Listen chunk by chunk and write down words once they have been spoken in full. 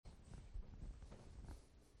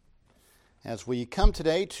As we come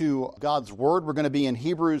today to God's Word, we're going to be in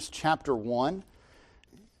Hebrews chapter 1,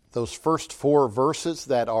 those first 4 verses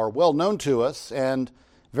that are well known to us and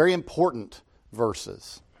very important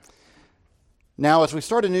verses. Now, as we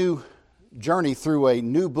start a new journey through a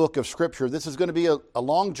new book of Scripture, this is going to be a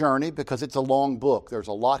long journey because it's a long book. There's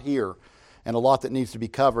a lot here and a lot that needs to be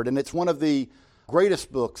covered. And it's one of the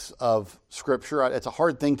greatest books of Scripture. It's a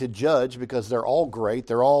hard thing to judge because they're all great.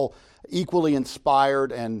 They're all equally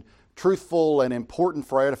inspired and truthful and important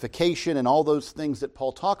for edification and all those things that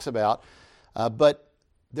Paul talks about. But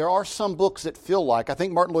there are some books that feel like, I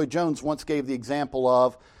think Martin Lloyd-Jones once gave the example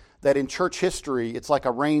of that in church history, it's like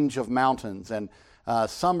a range of mountains. And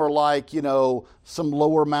some are like, some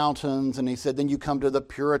lower mountains. And he said, then you come to the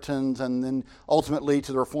Puritans and then ultimately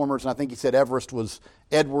to the Reformers. And I think he said Everest was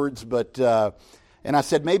Edwards. And I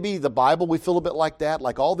said, maybe the Bible, we feel a bit like that.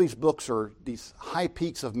 Like all these books are these high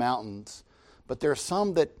peaks of mountains. But there are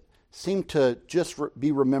some that seem to just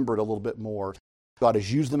be remembered a little bit more. God has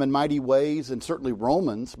used them in mighty ways, and certainly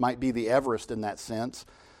Romans might be the Everest in that sense.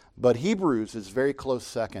 But Hebrews is very close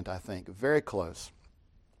second, I think, very close.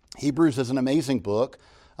 Hebrews is an amazing book,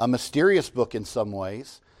 a mysterious book in some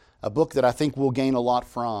ways, a book that I think we'll gain a lot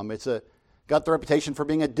from. It's got the reputation for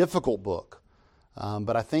being a difficult book.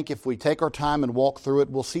 But I think if we take our time and walk through it,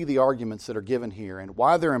 we'll see the arguments that are given here and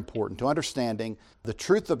why they're important to understanding the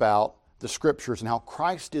truth about the Scriptures and how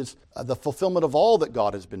Christ is the fulfillment of all that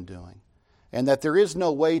God has been doing. And that there is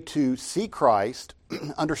no way to see Christ,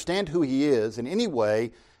 understand who He is in any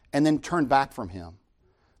way, and then turn back from Him.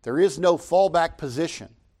 There is no fallback position.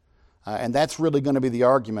 And that's really going to be the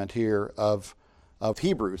argument here of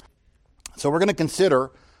Hebrews. So we're going to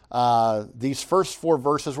consider these first 4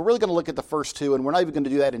 verses. We're really going to look at the first 2, and we're not even going to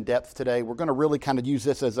do that in depth today. We're going to really kind of use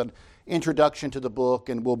this as an introduction to the book,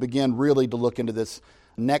 and we'll begin really to look into this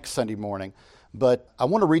next Sunday morning. But I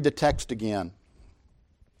want to read the text again.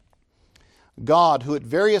 God, who at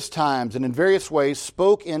various times and in various ways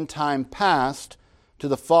spoke in time past to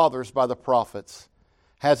the fathers by the prophets,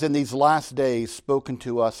 has in these last days spoken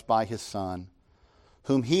to us by His Son,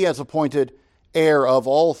 whom He has appointed heir of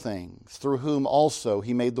all things, through whom also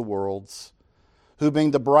He made the worlds, who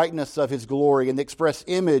being the brightness of His glory and the express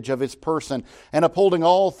image of His person, and upholding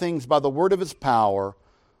all things by the word of His power,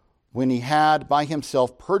 when He had by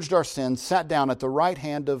Himself purged our sins, sat down at the right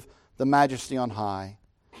hand of the Majesty on high,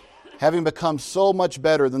 having become so much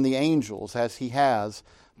better than the angels, as He has,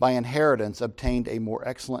 by inheritance, obtained a more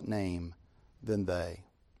excellent name than they.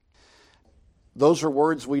 Those are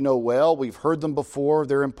words we know well. We've heard them before.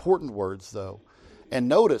 They're important words, though. And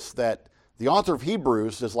notice that the author of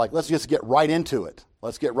Hebrews is like, let's just get right into it.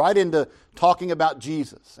 Let's get right into talking about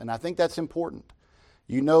Jesus. And I think that's important.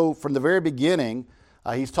 From the very beginning,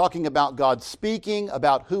 he's talking about God speaking,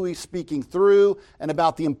 about who He's speaking through, and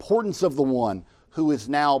about the importance of the one who is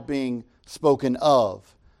now being spoken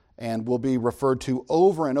of and will be referred to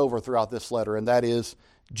over and over throughout this letter, and that is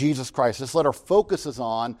Jesus Christ. This letter focuses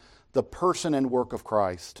on the person and work of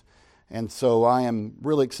Christ. And so I am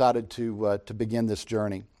really excited to begin this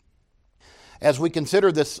journey. As we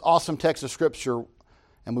consider this awesome text of Scripture,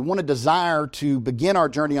 and we want to desire to begin our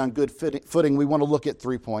journey on good footing, we want to look at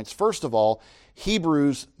 3 points. First of all,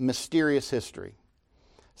 Hebrews' mysterious history.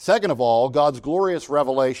 Second of all, God's glorious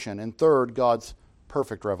revelation. And third, God's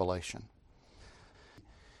perfect revelation.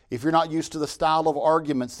 If you're not used to the style of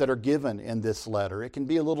arguments that are given in this letter, it can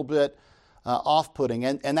be a little bit off-putting.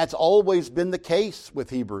 And that's always been the case with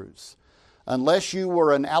Hebrews. Unless you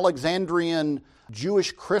were an Alexandrian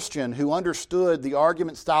Jewish Christian who understood the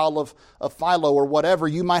argument style of Philo or whatever,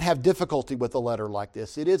 you might have difficulty with a letter like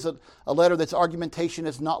this. It is a letter that's argumentation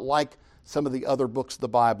is not like some of the other books of the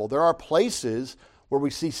Bible. There are places where we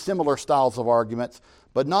see similar styles of arguments,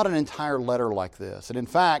 but not an entire letter like this. And in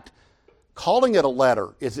fact, calling it a letter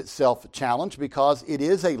is itself a challenge because it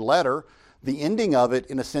is a letter. The ending of it,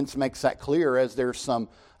 in a sense, makes that clear as there's some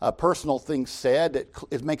personal things said.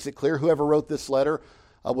 It makes it clear whoever wrote this letter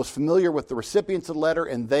was familiar with the recipients of the letter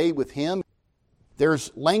and they with him.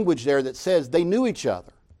 There's language there that says they knew each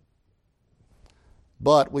other.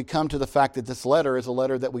 But we come to the fact that this letter is a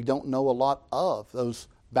letter that we don't know a lot of, those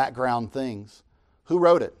background things. Who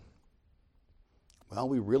wrote it? Well,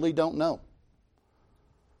 we really don't know.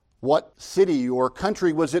 What city or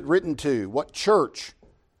country was it written to? What church?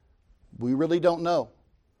 We really don't know.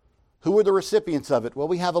 Who were the recipients of it? Well,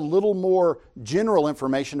 we have a little more general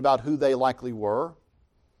information about who they likely were.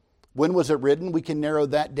 When was it written? We can narrow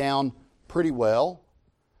that down pretty well.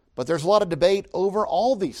 But there's a lot of debate over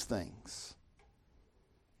all these things.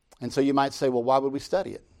 And so you might say, well, why would we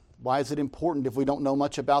study it? Why is it important if we don't know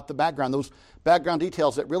much about the background? Those background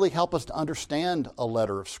details that really help us to understand a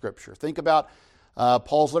letter of Scripture. Think about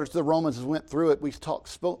Paul's letter to the Romans. As we went through it, we spoke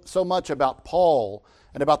so much about Paul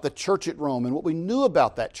and about the church at Rome and what we knew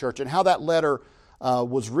about that church and how that letter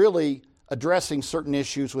was really addressing certain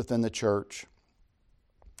issues within the church.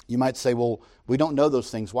 You might say, well, we don't know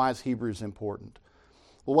those things. Why is Hebrews important?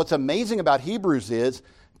 Well, what's amazing about Hebrews is,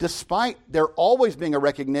 despite there always being a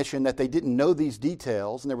recognition that they didn't know these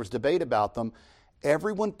details and there was debate about them,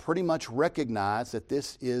 everyone pretty much recognized that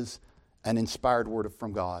this is an inspired word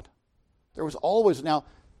from God. There was always, now,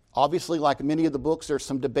 obviously, like many of the books, there's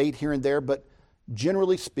some debate here and there, but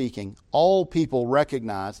generally speaking, all people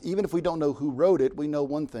recognize, even if we don't know who wrote it, we know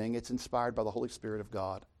one thing: it's inspired by the Holy Spirit of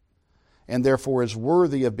God, and therefore is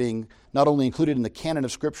worthy of being not only included in the canon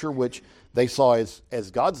of Scripture, which they saw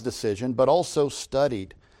as God's decision, but also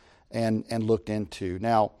studied and looked into.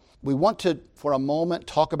 Now, we want to, for a moment,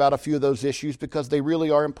 talk about a few of those issues because they really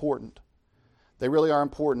are important. They really are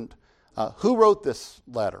important. Who wrote this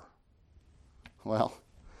letter? Well,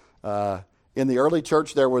 in the early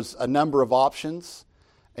church, there was a number of options,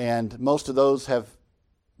 and most of those have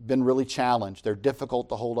been really challenged. They're difficult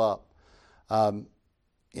to hold up.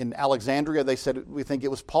 In Alexandria, they said, we think it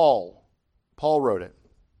was Paul. Paul wrote it.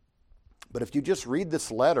 But if you just read this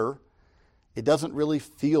letter, it doesn't really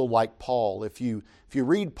feel like Paul. If you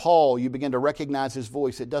read Paul, you begin to recognize his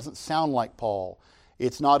voice. It doesn't sound like Paul.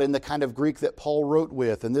 It's not in the kind of Greek that Paul wrote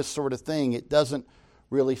with and this sort of thing. It doesn't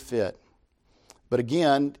really fit. But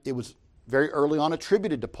again, it was very early on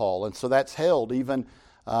attributed to Paul, and so that's held. Even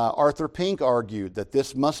Arthur Pink argued that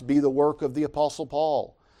this must be the work of the Apostle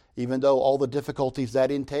Paul, even though all the difficulties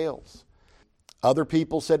that entails. Other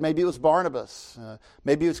people said maybe it was Barnabas.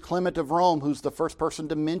 Maybe it was Clement of Rome, who's the first person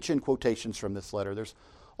to mention quotations from this letter. There's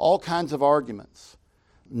all kinds of arguments.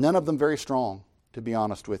 None of them very strong, to be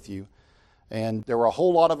honest with you. And there were a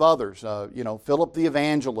whole lot of others. Philip the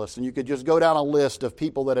Evangelist, and you could just go down a list of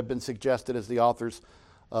people that have been suggested as the authors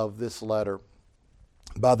of this letter.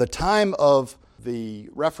 By the time of the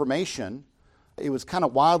Reformation, it was kind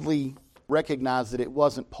of widely recognized that it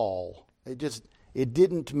wasn't Paul. It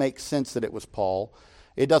didn't make sense that it was Paul.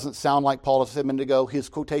 It doesn't sound like Paul. As I said a minute ago, his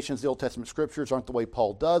quotations of the Old Testament Scriptures aren't the way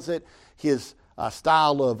Paul does it. His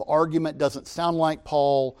style of argument doesn't sound like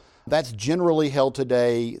Paul. That's generally held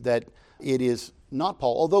today that it is not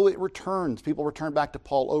Paul, although people return back to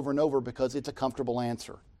Paul over and over because it's a comfortable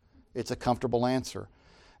answer. It's a comfortable answer.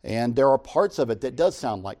 And there are parts of it that does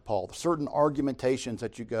sound like Paul. Certain argumentations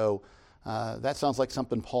that you go, that sounds like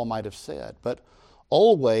something Paul might have said. But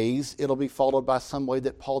always it'll be followed by some way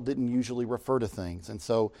that Paul didn't usually refer to things. And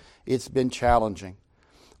so it's been challenging.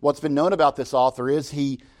 What's been known about this author is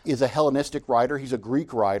he is a Hellenistic writer. He's a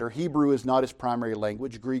Greek writer. Hebrew is not his primary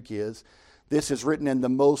language. Greek is. This is written in the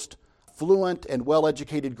most fluent and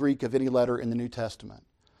well-educated Greek of any letter in the New Testament.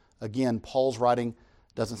 Again, Paul's writing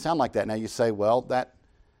doesn't sound like that. Now you say, well, that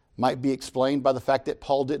might be explained by the fact that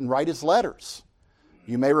Paul didn't write his letters.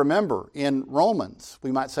 You may remember in Romans,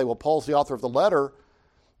 we might say, well, Paul's the author of the letter,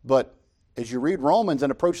 but as you read Romans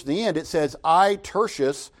and approach the end, it says, I,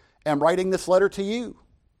 Tertius, am writing this letter to you.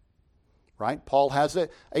 Right? Paul has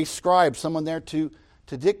a scribe, someone there to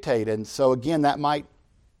dictate. And so again, that might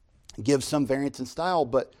give some variance in style,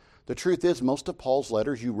 but the truth is, most of Paul's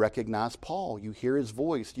letters, you recognize Paul. You hear his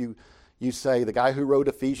voice. You say, the guy who wrote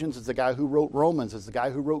Ephesians is the guy who wrote Romans, is the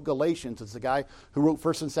guy who wrote Galatians, is the guy who wrote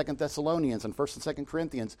 1st and 2nd Thessalonians and 1st and 2nd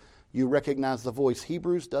Corinthians. You recognize the voice.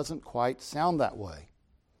 Hebrews doesn't quite sound that way.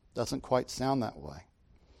 Doesn't quite sound that way.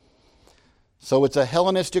 So it's a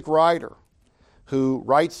Hellenistic writer who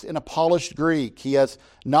writes in a polished Greek. He has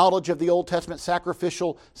knowledge of the Old Testament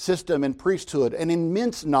sacrificial system and priesthood, an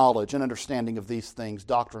immense knowledge and understanding of these things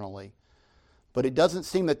doctrinally. But it doesn't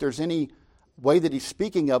seem that there's any way that he's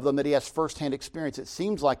speaking of them that he has firsthand experience. It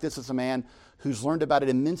seems like this is a man who's learned about it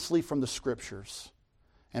immensely from the Scriptures,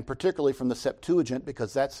 and particularly from the Septuagint,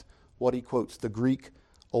 because that's what he quotes, the Greek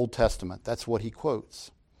Old Testament. That's what he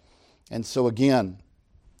quotes. And so again,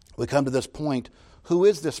 we come to this point, who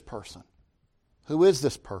is this person? Who is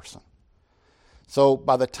this person? So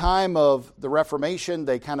by the time of the Reformation,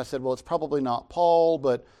 they kind of said, well, it's probably not Paul,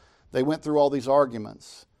 but they went through all these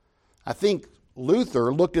arguments. I think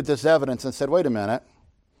Luther looked at this evidence and said, wait a minute,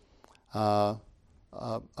 a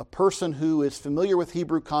person who is familiar with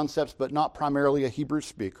Hebrew concepts but not primarily a Hebrew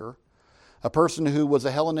speaker, a person who was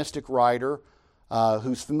a Hellenistic writer,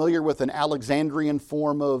 who's familiar with an Alexandrian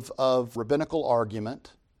form of rabbinical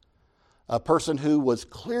argument, a person who was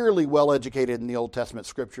clearly well-educated in the Old Testament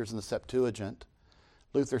Scriptures and the Septuagint.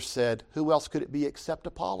 Luther said, who else could it be except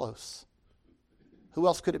Apollos? Who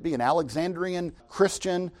else could it be? An Alexandrian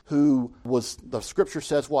Christian who was, the Scripture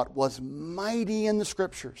says what? Was mighty in the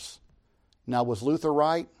Scriptures. Now, was Luther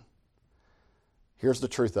right? Here's the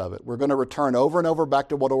truth of it. We're going to return over and over back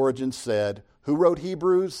to what Origen said. Who wrote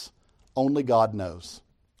Hebrews? Only God knows.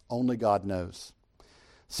 Only God knows.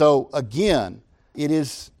 So again,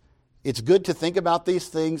 it's good to think about these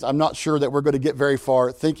things. I'm not sure that we're going to get very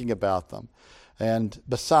far thinking about them. And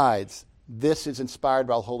besides, this is inspired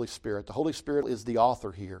by the Holy Spirit. The Holy Spirit is the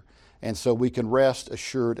author here. And so we can rest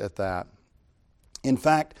assured at that. In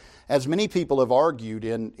fact, as many people have argued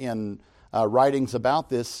in writings about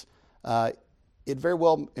this, it very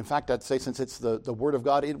well, in fact, I'd say since it's the Word of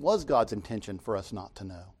God, it was God's intention for us not to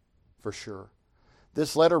know, for sure.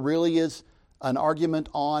 This letter really is an argument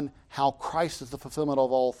on how Christ is the fulfillment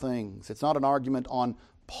of all things. It's not an argument on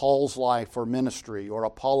Paul's life or ministry or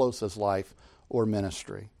Apollos' life or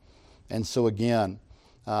ministry. And so again,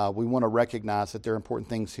 we want to recognize that there are important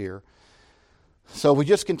things here. So we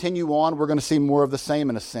just continue on. We're going to see more of the same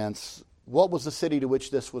in a sense. What was the city to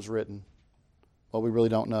which this was written? Well, we really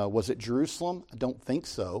don't know. Was it Jerusalem? I don't think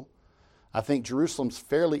so. I think Jerusalem's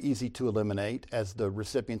fairly easy to eliminate as the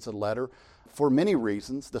recipients of the letter for many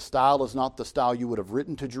reasons. The style is not the style you would have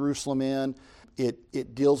written to Jerusalem in.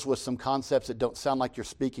 It deals with some concepts that don't sound like you're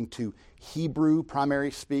speaking to Hebrew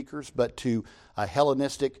primary speakers, but to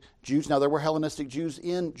Hellenistic Jews. Now, there were Hellenistic Jews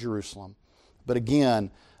in Jerusalem, but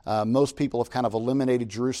again, most people have kind of eliminated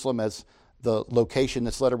Jerusalem as the location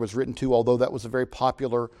this letter was written to, although that was a very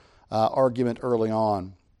popular argument early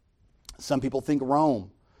on. Some people think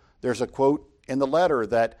Rome. There's a quote in the letter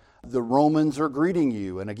that the Romans are greeting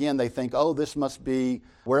you. And again, they think, oh, this must be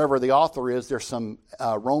wherever the author is. There's some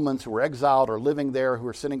Romans who were exiled or living there who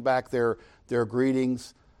are sitting back there. Their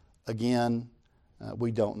greetings. Again,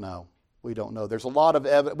 we don't know. We don't know. There's a lot of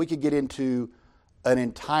evidence. We could get into an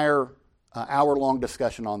entire hour-long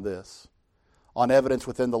discussion on this, on evidence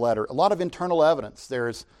within the letter. A lot of internal evidence.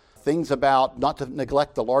 There's things about not to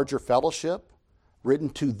neglect the larger fellowship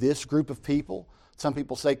written to this group of people. Some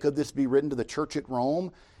people say, could this be written to the church at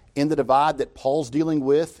Rome in the divide that Paul's dealing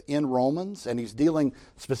with in Romans? And he's dealing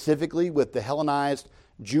specifically with the Hellenized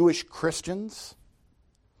Jewish Christians,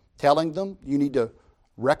 telling them you need to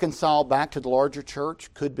reconcile back to the larger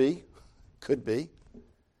church. Could be. Could be.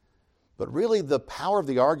 But really the power of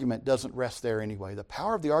the argument doesn't rest there anyway. The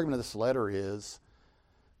power of the argument of this letter is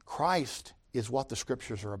Christ is what the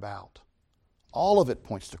Scriptures are about. All of it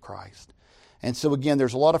points to Christ. And so again,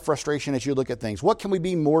 there's a lot of frustration as you look at things. What can we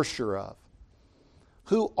be more sure of?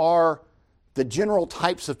 Who are the general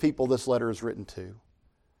types of people this letter is written to?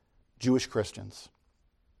 Jewish Christians.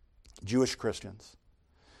 Jewish Christians.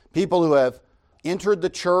 People who have entered the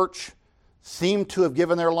church, seem to have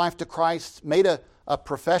given their life to Christ, made a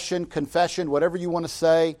profession, confession, whatever you want to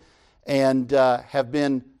say, and have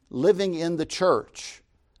been living in the church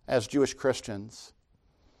as Jewish Christians.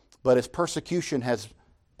 But as persecution has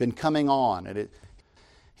been coming on, and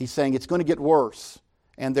he's saying it's going to get worse.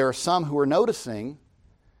 And there are some who are noticing,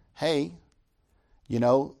 hey,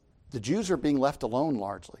 the Jews are being left alone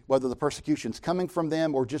largely, whether the persecution's coming from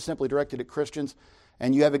them or just simply directed at Christians.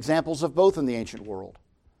 And you have examples of both in the ancient world.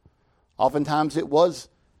 Oftentimes it was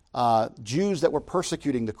Jews that were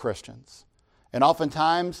persecuting the Christians. And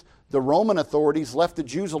oftentimes the Roman authorities left the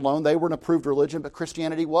Jews alone. They were an approved religion, but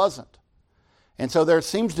Christianity wasn't. And so there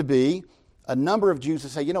seems to be a number of Jews that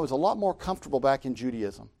say, it's a lot more comfortable back in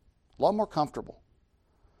Judaism. A lot more comfortable.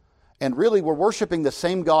 And really, we're worshiping the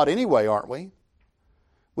same God anyway, aren't we?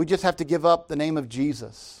 We just have to give up the name of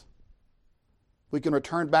Jesus. We can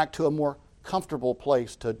return back to a more comfortable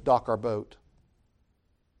place to dock our boat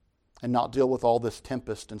and not deal with all this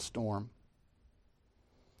tempest and storm.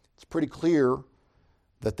 It's pretty clear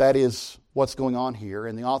that is what's going on here.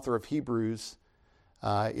 And the author of Hebrews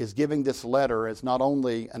is giving this letter as not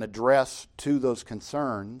only an address to those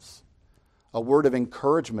concerns, a word of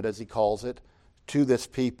encouragement, as he calls it, to this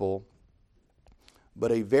people,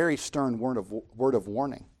 but a very stern word of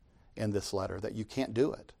warning in this letter that you can't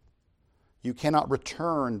do it. You cannot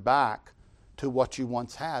return back to what you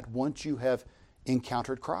once had once you have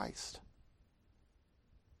encountered Christ.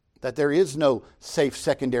 That there is no safe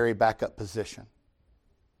secondary backup position.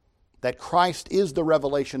 That Christ is the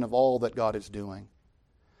revelation of all that God is doing.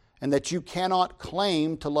 And that you cannot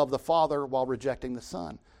claim to love the Father while rejecting the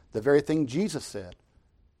Son. The very thing Jesus said.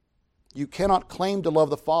 You cannot claim to love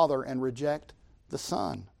the Father and reject the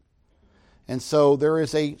Son. And so there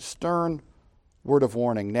is a stern word of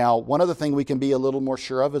warning. Now, one other thing we can be a little more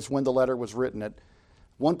sure of is when the letter was written. At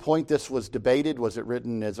one point this was debated. Was it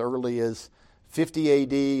written as early as 50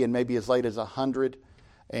 AD and maybe as late as 100?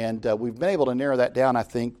 And we've been able to narrow that down, I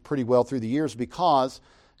think, pretty well through the years because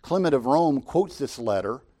Clement of Rome quotes this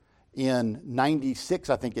letter in 96,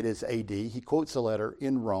 I think it is AD. He quotes the letter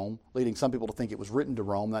in Rome, leading some people to think it was written to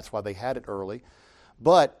Rome. That's why they had it early.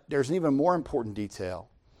 But there's an even more important detail.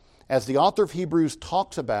 As the author of Hebrews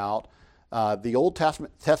talks about the Old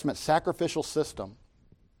Testament sacrificial system,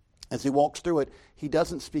 as he walks through it, he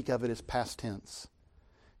doesn't speak of it as past tense.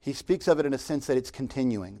 He speaks of it in a sense that it's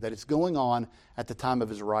continuing, that it's going on at the time of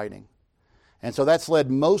his writing. And so that's led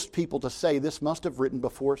most people to say this must have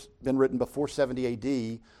been written before 70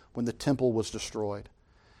 AD when the temple was destroyed.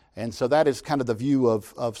 And so that is kind of the view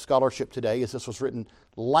of scholarship today, is this was written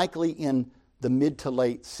likely in the mid to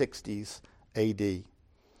late 60s AD.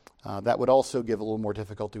 That would also give a little more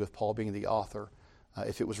difficulty with Paul being the author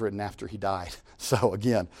if it was written after he died. So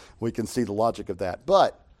again, we can see the logic of that.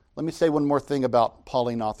 But let me say one more thing about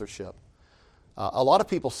Pauline authorship. A lot of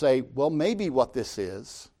people say, well, maybe what this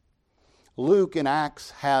is, Luke in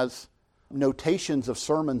Acts has notations of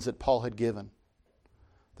sermons that Paul had given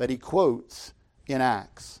that he quotes in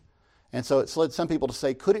Acts. And so it's led some people to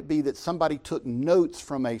say, could it be that somebody took notes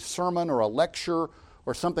from a sermon or a lecture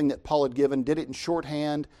or something that Paul had given, did it in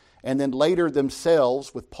shorthand, and then later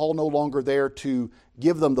themselves, with Paul no longer there to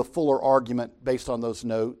give them the fuller argument based on those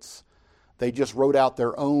notes, they just wrote out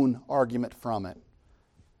their own argument from it?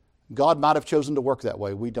 God might have chosen to work that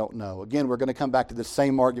way. We don't know. Again, we're going to come back to the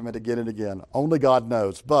same argument again and again. Only God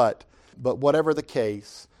knows. But whatever the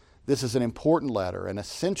case, this is an important letter, an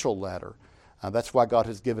essential letter. That's why God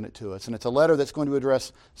has given it to us. And it's a letter that's going to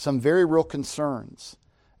address some very real concerns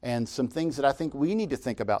and some things that I think we need to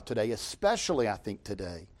think about today, especially I think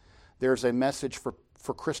today. There's a message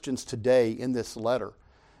for Christians today in this letter.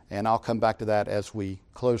 And I'll come back to that as we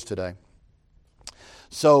close today.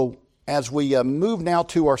 So as we move now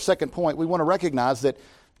to our second point, we want to recognize that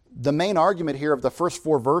the main argument here of the first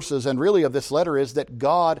 4 verses and really of this letter is that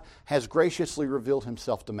God has graciously revealed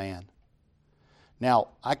himself to man. Now,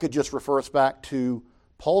 I could just refer us back to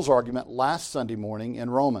Paul's argument last Sunday morning in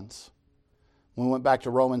Romans. When we went back to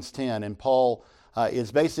Romans 10, and Paul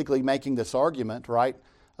is basically making this argument, right?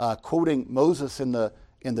 Quoting Moses in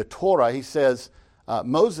the Torah, he says,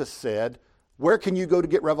 Moses said, where can you go to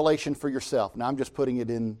get revelation for yourself? Now I'm just putting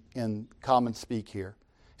it in common speak here.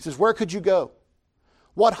 He says, where could you go?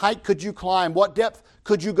 What height could you climb? What depth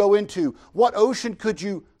could you go into? What ocean could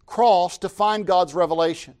you cross to find God's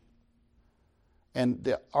revelation? And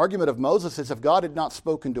the argument of Moses is if God had not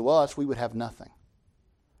spoken to us, we would have nothing.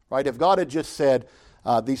 Right? If God had just said,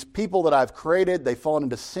 these people that I've created, they've fallen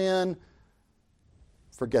into sin,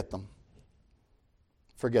 forget them.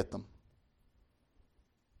 Forget them.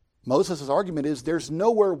 Moses' argument is there's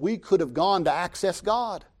nowhere we could have gone to access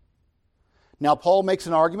God. Now, Paul makes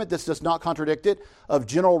an argument, this does not contradict it, of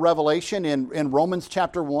general revelation in Romans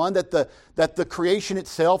chapter 1, that the creation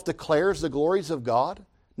itself declares the glories of God.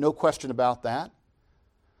 No question about that.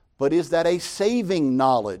 But is that a saving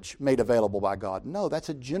knowledge made available by God? No, that's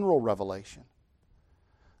a general revelation.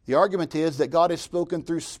 The argument is that God has spoken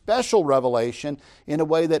through special revelation in a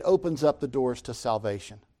way that opens up the doors to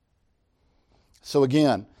salvation. So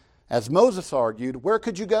again, as Moses argued, where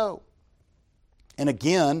could you go? And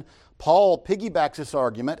again, Paul piggybacks this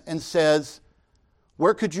argument and says,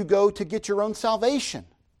 where could you go to get your own salvation?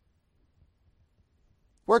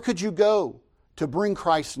 Where could you go to bring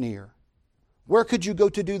Christ near? Where could you go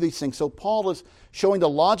to do these things? So Paul is showing the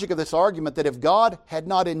logic of this argument that if God had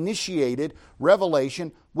not initiated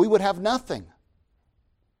revelation, we would have nothing.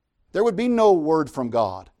 There would be no word from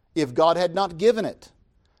God if God had not given it.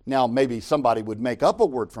 Now, maybe somebody would make up a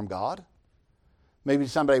word from God. Maybe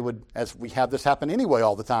somebody would, as we have this happen anyway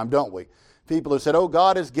all the time, don't we? People who said, oh,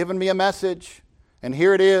 God has given me a message, and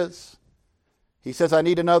here it is. He says I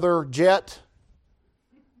need another jet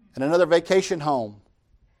and another vacation home.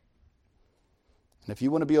 And if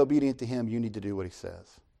you want to be obedient to Him, you need to do what He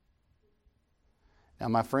says. Now,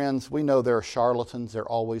 my friends, we know there are charlatans. There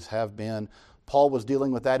always have been. Paul was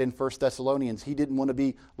dealing with that in 1 Thessalonians. He didn't want to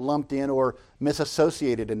be lumped in or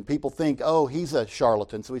misassociated. And people think, oh, he's a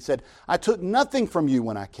charlatan. So he said, I took nothing from you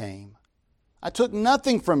when I came. I took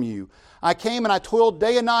nothing from you. I came and I toiled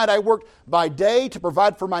day and night. I worked by day to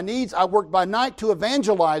provide for my needs. I worked by night to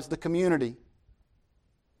evangelize the community.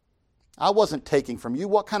 I wasn't taking from you.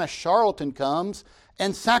 What kind of charlatan comes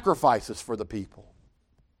and sacrifices for the people?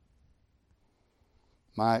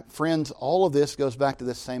 My friends, all of this goes back to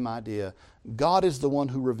this same idea. God is the one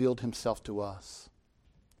who revealed Himself to us.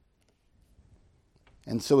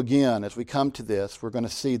 And so again, as we come to this, we're going to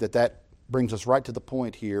see that brings us right to the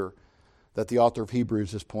point here that the author of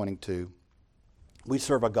Hebrews is pointing to. We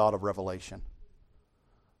serve a God of revelation.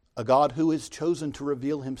 A God who is chosen to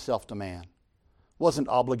reveal himself to man. Wasn't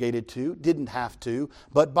obligated to, didn't have to,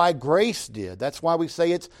 but by grace did. That's why we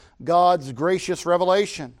say it's God's gracious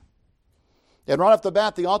revelation. And right off the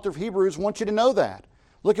bat, the author of Hebrews wants you to know that.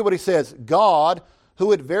 Look at what he says. God,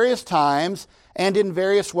 who at various times and in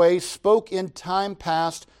various ways spoke in time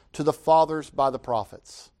past to the fathers by the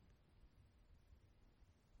prophets.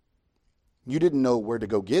 You didn't know where to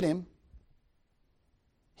go get him.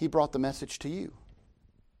 He brought the message to you.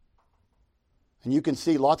 And you can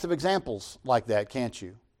see lots of examples like that, can't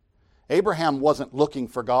you? Abraham wasn't looking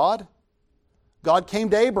for God. God came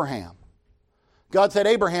to Abraham. God said,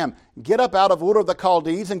 Abraham, get up out of Ur of the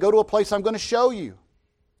Chaldees and go to a place I'm going to show you.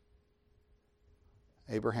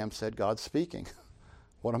 Abraham said, God's speaking.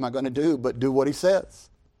 What am I going to do but do what he says?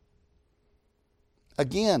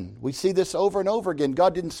 Again, we see this over and over again.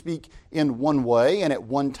 God didn't speak in one way and at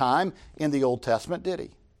one time in the Old Testament, did he?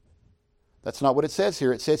 That's not what it says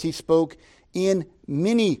here. It says he spoke in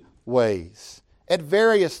many ways, at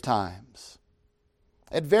various times.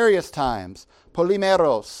 At various times.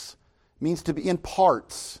 Polymeros means to be in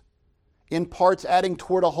parts adding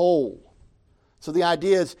toward a whole. So the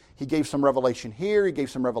idea is he gave some revelation here, he gave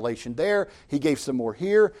some revelation there, he gave some more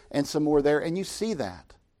here and some more there, and you see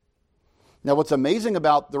that. Now what's amazing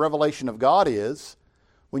about the revelation of God is,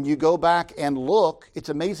 when you go back and look, it's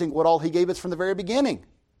amazing what all he gave us from the very beginning.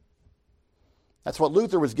 That's what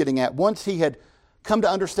Luther was getting at. Once he had come to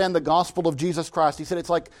understand the gospel of Jesus Christ, he said it's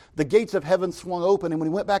like the gates of heaven swung open, and when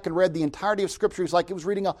he went back and read the entirety of Scripture, he's like he was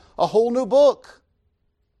reading a whole new book.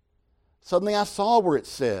 Suddenly I saw where it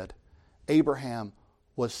said, Abraham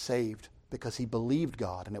was saved because he believed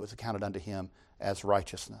God, and it was accounted unto him as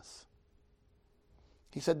righteousness.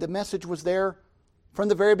 He said the message was there from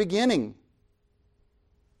the very beginning.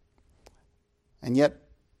 And yet,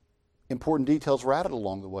 important details were added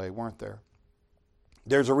along the way, weren't there?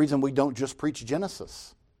 There's a reason we don't just preach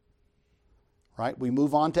Genesis, right? We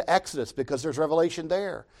move on to Exodus because there's revelation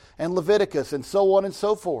there, and Leviticus, and so on and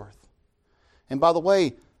so forth. And by the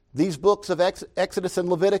way, these books of Exodus and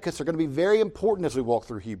Leviticus are going to be very important as we walk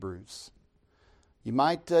through Hebrews. You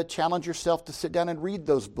might challenge yourself to sit down and read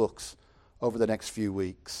those books over the next few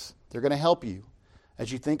weeks. They're going to help you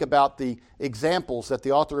as you think about the examples that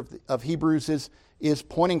the author of Hebrews is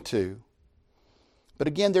pointing to. But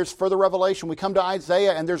again, there's further revelation. We come to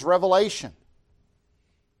Isaiah and there's revelation.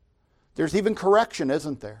 There's even correction,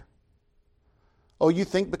 isn't there? Oh, you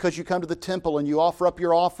think because you come to the temple and you offer up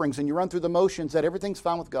your offerings and you run through the motions that everything's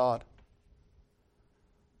fine with God.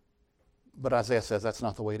 But Isaiah says that's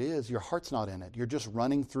not the way it is. Your heart's not in it. You're just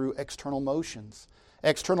running through external motions.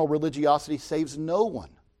 External religiosity saves no one.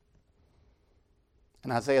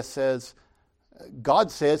 And Isaiah says, God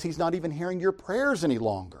says he's not even hearing your prayers any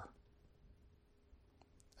longer.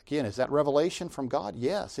 Again, is that revelation from God?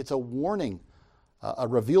 Yes, it's a warning, a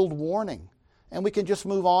revealed warning. And we can just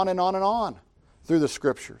move on and on and on through the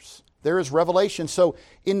Scriptures. There is revelation. So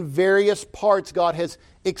in various parts, God has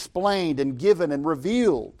explained and given and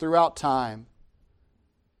revealed throughout time.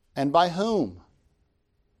 And by whom?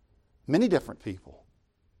 Many different people.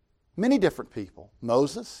 Many different people.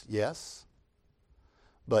 Moses, yes.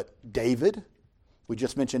 But David, we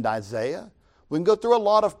just mentioned Isaiah. We can go through a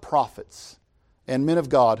lot of prophets and men of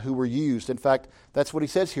God who were used. In fact, that's what he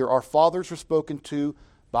says here. Our fathers were spoken to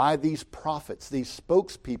by these prophets, these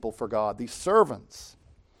spokespeople for God, these servants.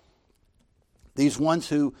 These ones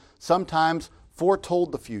who sometimes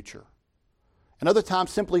foretold the future. And other times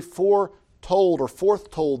simply foretold or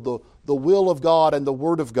foretold the will of God and the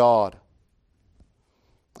Word of God.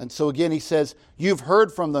 And so again he says, you've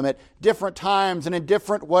heard from them at different times and in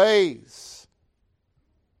different ways.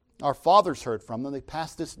 Our fathers heard from them. They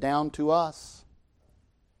passed this down to us.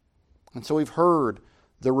 And so we've heard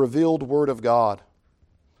the revealed Word of God.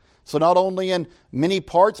 So not only in many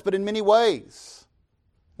parts, but in many ways.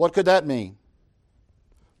 What could that mean?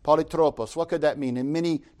 Polytropos, what could that mean? In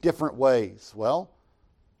many different ways. Well,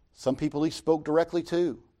 some people he spoke directly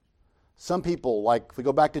to. Some people, like if we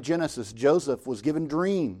go back to Genesis, Joseph was given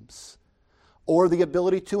dreams or the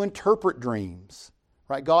ability to interpret dreams.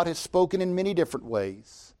 Right? God has spoken in many different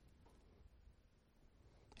ways.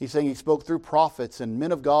 He's saying he spoke through prophets and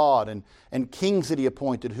men of God and kings that he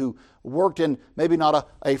appointed who worked in maybe not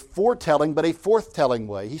a foretelling but a forthtelling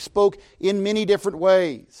way. He spoke in many different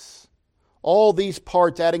ways. All these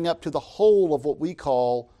parts adding up to the whole of what we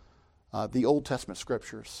call the Old Testament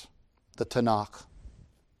Scriptures, the Tanakh.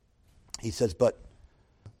 He says, but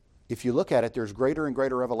if you look at it, there's greater and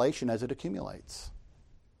greater revelation as it accumulates.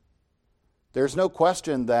 There's no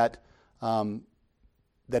question that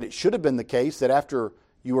it should have been the case that after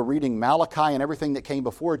you were reading Malachi and everything that came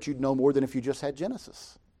before it, you'd know more than if you just had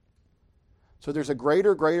Genesis. So there's a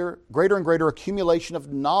greater and greater accumulation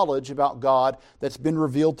of knowledge about God that's been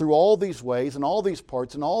revealed through all these ways and all these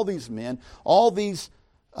parts and all these men, all these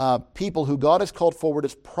people who God has called forward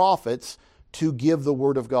as prophets to give the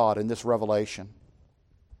Word of God in this revelation.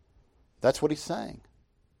 That's what he's saying.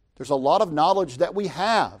 There's a lot of knowledge that we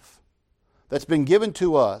have that's been given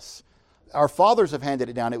to us. Our fathers have handed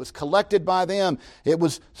it down. It was collected by them. It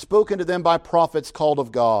was spoken to them by prophets called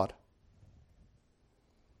of God.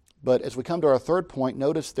 But as we come to our third point,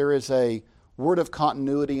 notice there is a word of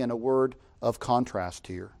continuity and a word of contrast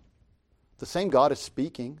here. The same God is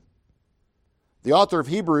speaking. The author of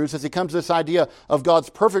Hebrews, as he comes to this idea of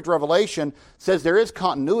God's perfect revelation, says there is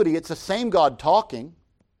continuity. It's the same God talking.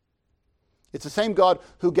 It's the same God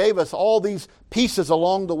who gave us all these pieces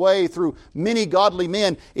along the way through many godly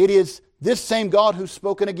men. It is this same God who's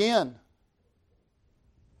spoken again.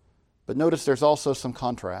 But notice there's also some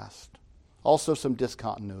contrast. Also some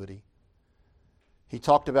discontinuity. He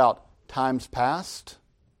talked about times past,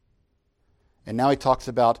 and now he talks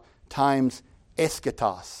about times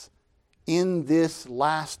eschatos. In this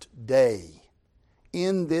last day,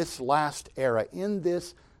 in this last era, in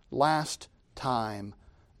this last time,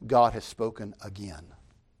 God has spoken again.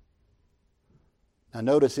 Now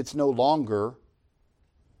notice it's no longer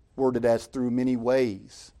worded as through many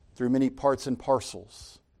ways, through many parts and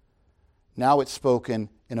parcels. Now it's spoken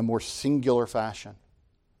in a more singular fashion.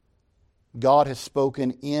 God has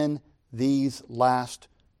spoken in these last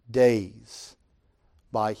days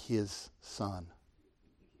by His Son.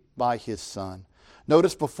 By His Son.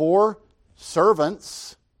 Notice before,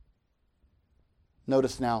 servants.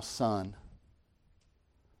 Notice now, Son.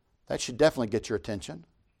 That should definitely get your attention.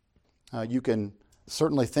 You can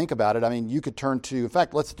certainly think about it. I mean, you could turn to, in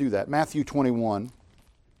fact, let's do that. Matthew 21.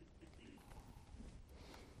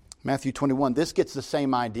 Matthew 21, this gets the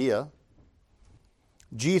same idea.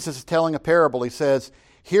 Jesus is telling a parable. He says,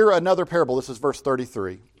 hear another parable. This is verse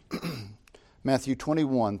 33. Matthew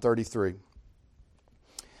 21, 33.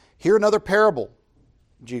 Hear another parable,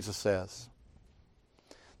 Jesus says.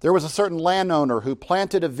 There was a certain landowner who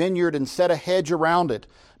planted a vineyard and set a hedge around it,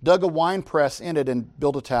 dug a winepress in it and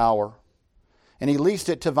built a tower. And he leased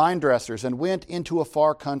it to vine dressers and went into a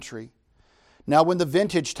far country. Now when the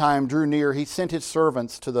vintage time drew near, he sent his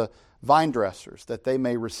servants to the vine dressers that they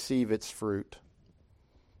may receive its fruit.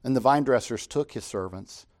 And the vine dressers took his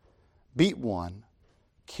servants, beat one,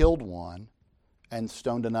 killed one, and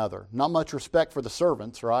stoned another. Not much respect for the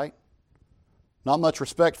servants, right? Not much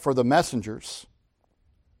respect for the messengers.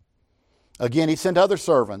 Again, he sent other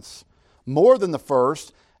servants, more than the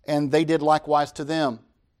first, and they did likewise to them.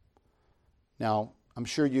 Now, I'm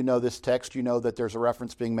sure you know this text. You know that there's a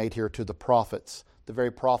reference being made here to the prophets, the very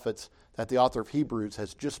prophets that the author of Hebrews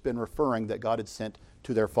has just been referring that God had sent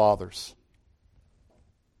to their fathers.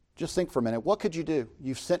 Just think for a minute. What could you do?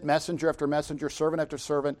 You've sent messenger after messenger, servant after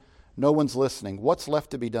servant. No one's listening. What's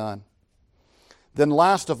left to be done? Then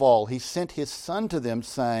last of all, he sent his son to them,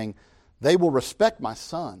 saying, they will respect my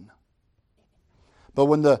son. But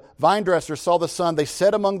when the vine dressers saw the son, they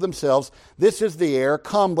said among themselves, this is the heir.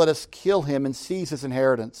 Come, let us kill him and seize his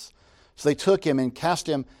inheritance. So they took him and cast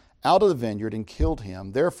him out of the vineyard and killed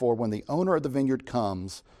him. Therefore, when the owner of the vineyard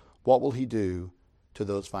comes, what will he do to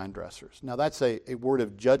those vine dressers? Now that's a word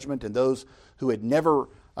of judgment, and those who had never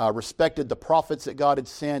respected the prophets that God had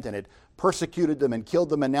sent and had persecuted them and killed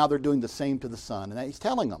them, and now they're doing the same to the son. And he's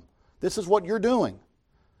telling them, this is what you're doing.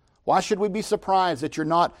 Why should we be surprised that you're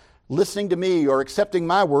not listening to me or accepting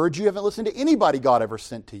my words? You haven't listened to anybody God ever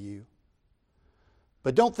sent to you.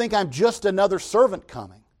 But don't think I'm just another servant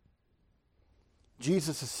coming.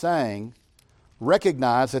 Jesus is saying,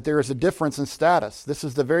 recognize that there is a difference in status. This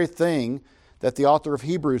is the very thing that the author of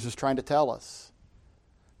Hebrews is trying to tell us.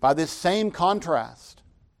 By this same contrast,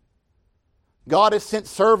 God has sent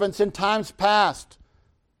servants in times past.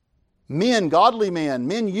 Men, godly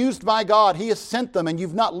men used by God. He has sent them and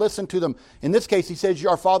you've not listened to them. In this case, he says,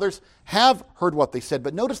 our fathers have heard what they said.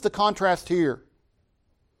 But notice the contrast here.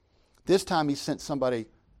 This time he sent somebody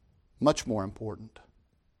much more important.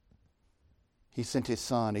 He sent his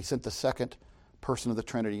son. He sent the second person of the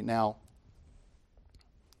Trinity. Now,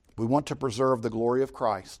 we want to preserve the glory of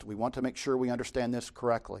Christ. We want to make sure we understand this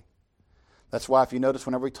correctly. That's why if you notice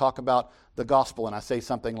whenever we talk about the gospel and I say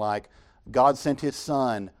something like, God sent his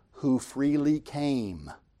son who freely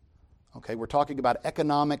came. Okay, we're talking about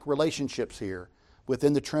economic relationships here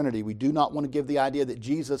within the Trinity. We do not want to give the idea that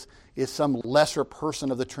Jesus is some lesser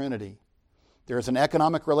person of the Trinity. There is an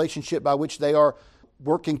economic relationship by which they are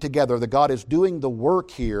working together. That God is doing the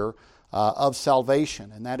work here of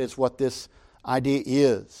salvation, and that is what this idea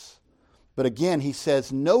is. But again, he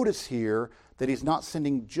says, notice here that He's not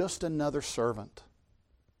sending just another servant.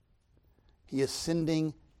 He is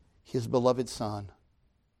sending His beloved Son.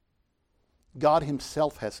 God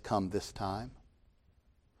Himself has come this time.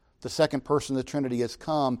 The second person of the Trinity has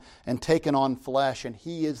come and taken on flesh, and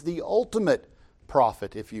He is the ultimate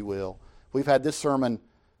prophet, if you will. We've had this sermon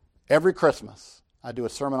every Christmas. I do a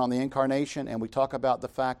sermon on the Incarnation, and we talk about the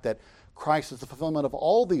fact that Christ is the fulfillment of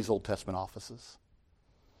all these Old Testament offices.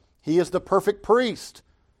 He is the perfect priest.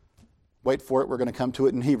 Wait for it, we're going to come to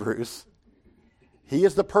it in Hebrews. He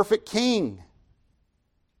is the perfect king.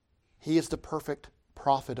 He is the perfect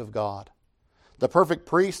prophet of God. The perfect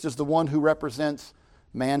priest is the one who represents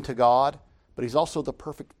man to God, but he's also the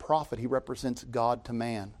perfect prophet. He represents God to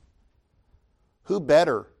man. Who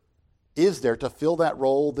better is there to fill that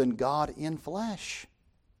role than God in flesh?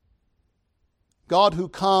 God who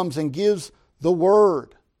comes and gives the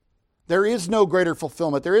Word. There is no greater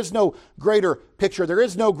fulfillment. There is no greater picture. There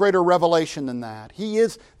is no greater revelation than that. He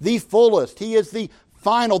is the fullest. He is the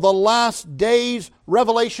final, the last day's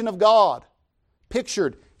revelation of God,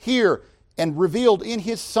 pictured here and revealed in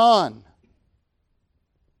His Son.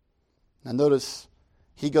 Now notice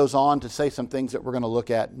he goes on to say some things that we're going to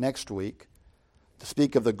look at next week, to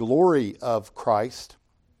speak of the glory of Christ.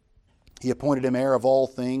 He appointed Him heir of all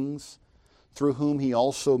things, through whom He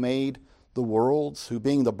also made the worlds, who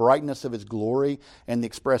being the brightness of His glory and the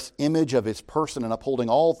express image of His person, and upholding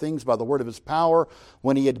all things by the word of His power,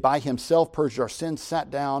 when He had by Himself purged our sins, sat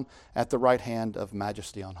down at the right hand of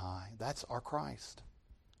Majesty on high. That's our Christ.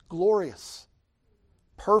 Glorious,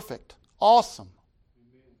 perfect, awesome,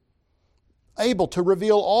 able to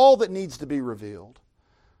reveal all that needs to be revealed.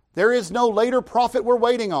 There is no later prophet we're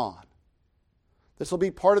waiting on. This will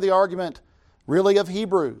be part of the argument, really, of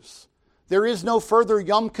Hebrews. There is no further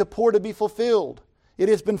Yom Kippur to be fulfilled. It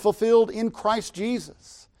has been fulfilled in Christ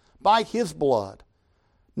Jesus, by His blood,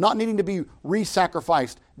 not needing to be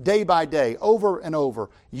re-sacrificed day by day, over and over,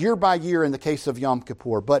 year by year in the case of Yom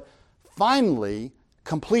Kippur, but finally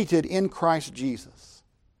completed in Christ Jesus.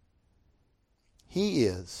 He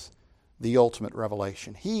is the ultimate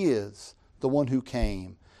revelation. He is the one who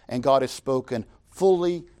came, and God has spoken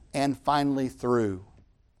fully and finally through.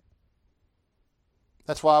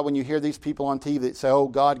 That's why when you hear these people on TV that say, oh,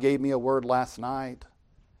 God gave me a word last night.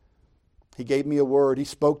 He gave me a word. He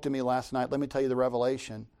spoke to me last night. Let me tell you the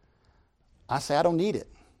revelation. I say, I don't need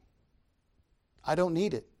it. I don't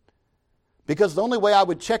need it. Because the only way I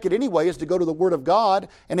would check it anyway is to go to the Word of God,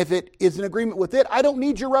 and if it is in agreement with it, I don't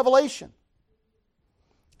need your revelation.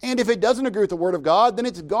 And if it doesn't agree with the Word of God, then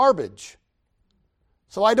it's garbage.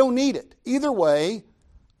 So I don't need it. Either way,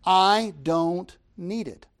 I don't need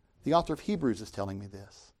it. The author of Hebrews is telling me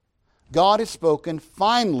this. God has spoken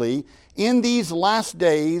finally in these last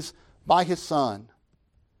days by His Son.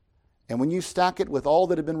 And when you stack it with all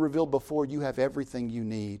that had been revealed before, you have everything you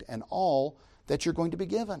need and all that you're going to be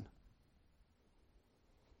given.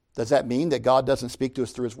 Does that mean that God doesn't speak to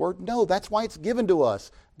us through His Word? No, that's why it's given to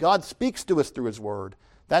us. God speaks to us through His Word.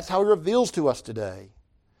 That's how He reveals to us today.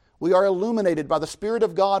 We are illuminated by the Spirit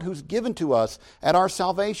of God who's given to us at our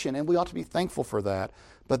salvation, and we ought to be thankful for that.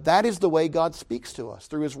 But that is the way God speaks to us,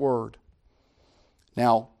 through His Word.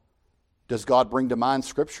 Now, does God bring to mind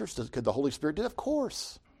Scriptures? Could the Holy Spirit do that? Of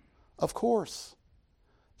course. Of course.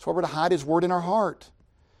 That's why we're to hide His Word in our heart.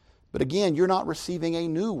 But again, you're not receiving a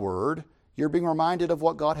new word. You're being reminded of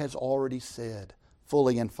what God has already said,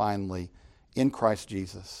 fully and finally, in Christ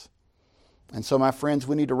Jesus. And so, my friends,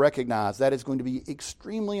 we need to recognize that is going to be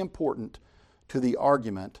extremely important to the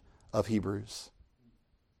argument of Hebrews.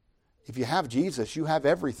 If you have Jesus, you have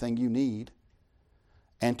everything you need.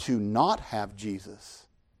 And to not have Jesus,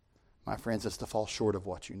 my friends, is to fall short of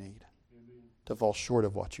what you need. Amen. To fall short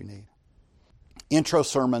of what you need. Intro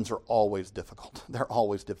sermons are always difficult. They're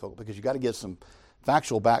always difficult because you've got to give some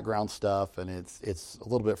factual background stuff, and it's a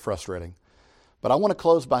little bit frustrating. But I want to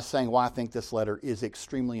close by saying why I think this letter is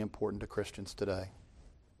extremely important to Christians today.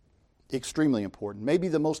 Extremely important. Maybe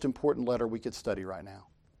the most important letter we could study right now.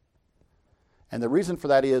 And the reason for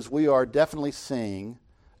that is we are definitely seeing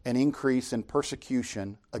an increase in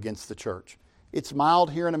persecution against the church. It's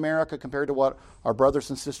mild here in America compared to what our brothers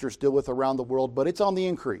and sisters deal with around the world, but it's on the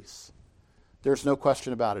increase. There's no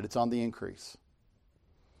question about it. It's on the increase.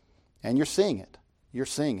 And you're seeing it. You're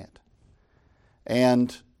seeing it.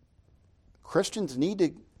 And Christians need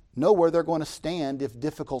to know where they're going to stand if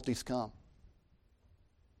difficulties come.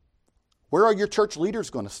 Where are your church leaders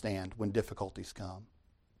going to stand when difficulties come?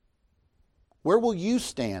 Where will you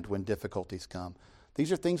stand when difficulties come?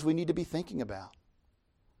 These are things we need to be thinking about.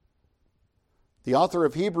 The author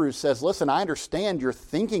of Hebrews says, listen, I understand your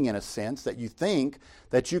thinking in a sense that you think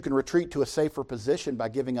that you can retreat to a safer position by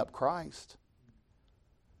giving up Christ.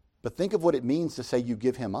 But think of what it means to say you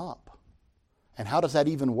give him up. And how does that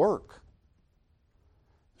even work?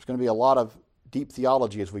 There's going to be a lot of deep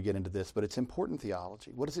theology as we get into this, but it's important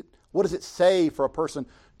theology. What does it say for a person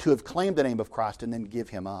to have claimed the name of Christ and then give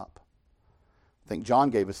him up? I think John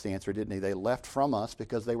gave us the answer, didn't he? They left from us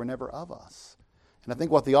because they were never of us. And I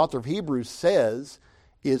think what the author of Hebrews says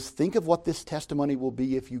is, think of what this testimony will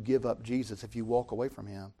be if you give up Jesus, if you walk away from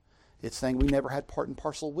him. It's saying we never had part and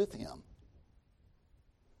parcel with him.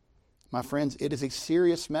 My friends, it is a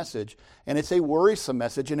serious message, and it's a worrisome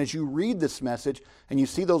message. And as you read this message and you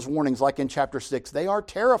see those warnings like in chapter 6, they are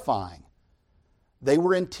terrifying. They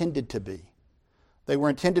were intended to be. They were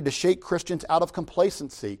intended to shake Christians out of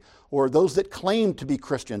complacency, or those that claimed to be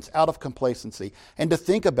Christians out of complacency, and to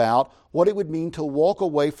think about what it would mean to walk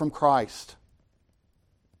away from Christ.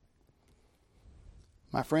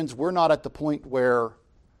 My friends, we're not at the point where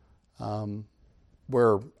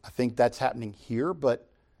I think that's happening here, but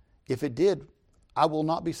if it did, I will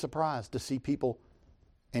not be surprised to see people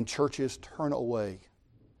and churches turn away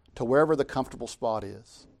to wherever the comfortable spot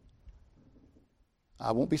is.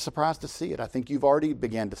 I won't be surprised to see it. I think you've already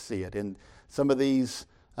began to see it in some of these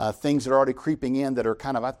things that are already creeping in that are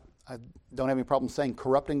kind of, I don't have any problem saying,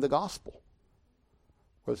 corrupting the gospel.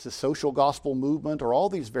 Whether it's the social gospel movement or all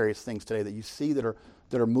these various things today that you see that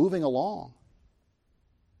are moving along.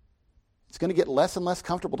 It's going to get less and less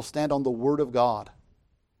comfortable to stand on the Word of God.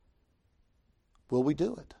 Will we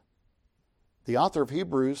do it? The author of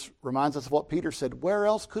Hebrews reminds us of what Peter said, where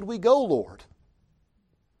else could we go, Lord?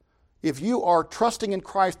 If you are trusting in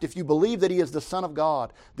Christ, if you believe that He is the Son of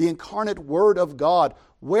God, the incarnate Word of God,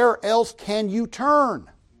 where else can you turn?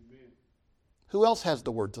 Amen. Who else has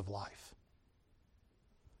the words of life?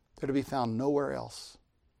 They're to be found nowhere else.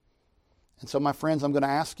 And so, my friends, I'm going to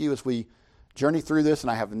ask you as we journey through this,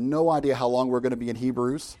 and I have no idea how long we're going to be in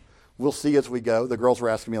Hebrews. We'll see as we go. The girls were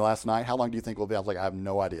asking me last night, how long do you think we'll be? I was like, I have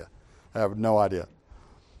no idea.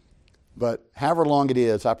 But however long it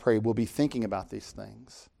is, I pray we'll be thinking about these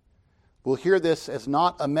things. We'll hear this as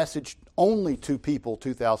not a message only to people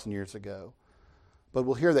 2,000 years ago, but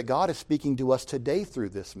we'll hear that God is speaking to us today through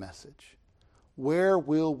this message. Where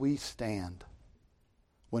will we stand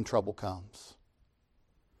when trouble comes?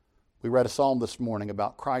 We read a psalm this morning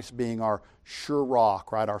about Christ being our sure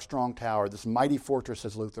rock, right? Our strong tower, this mighty fortress,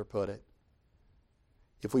 as Luther put it.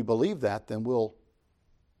 If we believe that, then we'll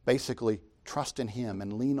basically trust in Him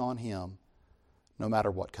and lean on Him no matter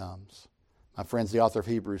what comes. My friends, the author of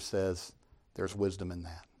Hebrews says there's wisdom in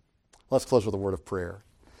that. Let's close with a word of prayer.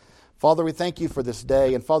 Father, we thank You for this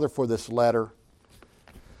day, and Father, for this letter.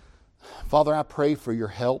 Father, I pray for Your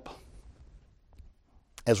help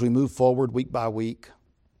as we move forward week by week.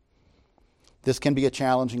 This can be a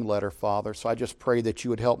challenging letter, Father, so I just pray that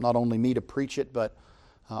You would help not only me to preach it, but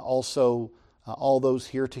also all those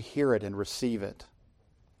here to hear it and receive it.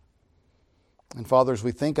 And Father, as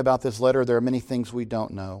we think about this letter, there are many things we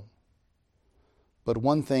don't know. But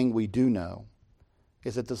one thing we do know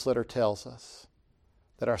is that this letter tells us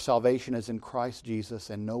that our salvation is in Christ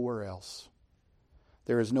Jesus and nowhere else.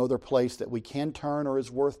 There is no other place that we can turn or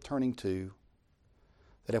is worth turning to.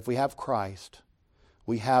 That if we have Christ,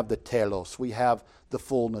 we have the telos, we have the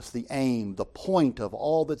fullness, the aim, the point of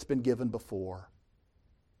all that's been given before.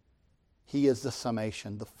 He is the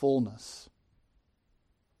summation, the fullness.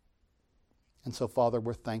 And so, Father,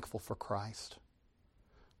 we're thankful for Christ.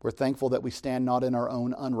 We're thankful that we stand not in our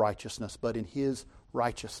own unrighteousness, but in His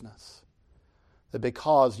righteousness. That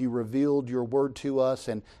because You revealed Your word to us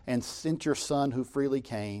and sent Your Son who freely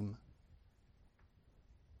came,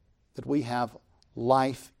 that we have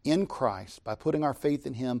life in Christ by putting our faith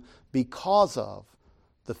in Him because of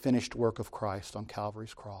the finished work of Christ on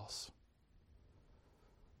Calvary's cross.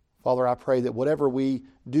 Father, I pray that whatever we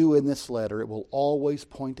do in this letter, it will always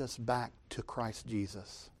point us back to Christ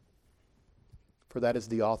Jesus. For that is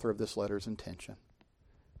the author of this letter's intention.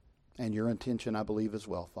 And Your intention, I believe, as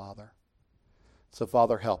well, Father. So,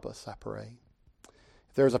 Father, help us, I pray.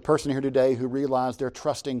 If there's a person here today who realized they're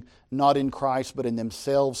trusting not in Christ, but in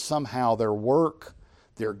themselves somehow, their work,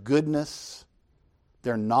 their goodness,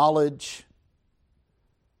 their knowledge,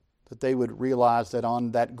 that they would realize that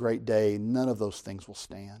on that great day, none of those things will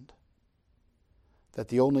stand. That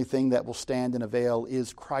the only thing that will stand and avail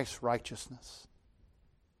is Christ's righteousness.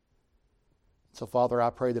 So, Father, I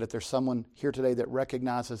pray that if there's someone here today that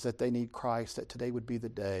recognizes that they need Christ, that today would be the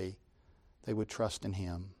day they would trust in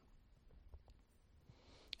Him.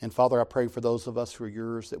 And, Father, I pray for those of us who are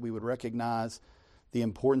Yours that we would recognize the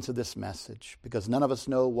importance of this message, because none of us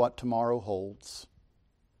know what tomorrow holds.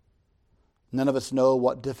 None of us know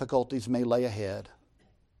what difficulties may lay ahead.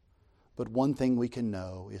 But one thing we can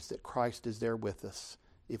know is that Christ is there with us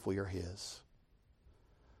if we are His.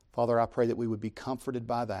 Father, I pray that we would be comforted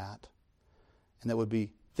by that and that we'd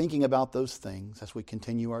be thinking about those things as we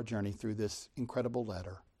continue our journey through this incredible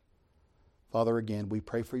letter. Father, again, we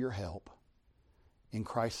pray for your help in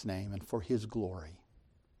Christ's name and for His glory.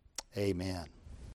 Amen.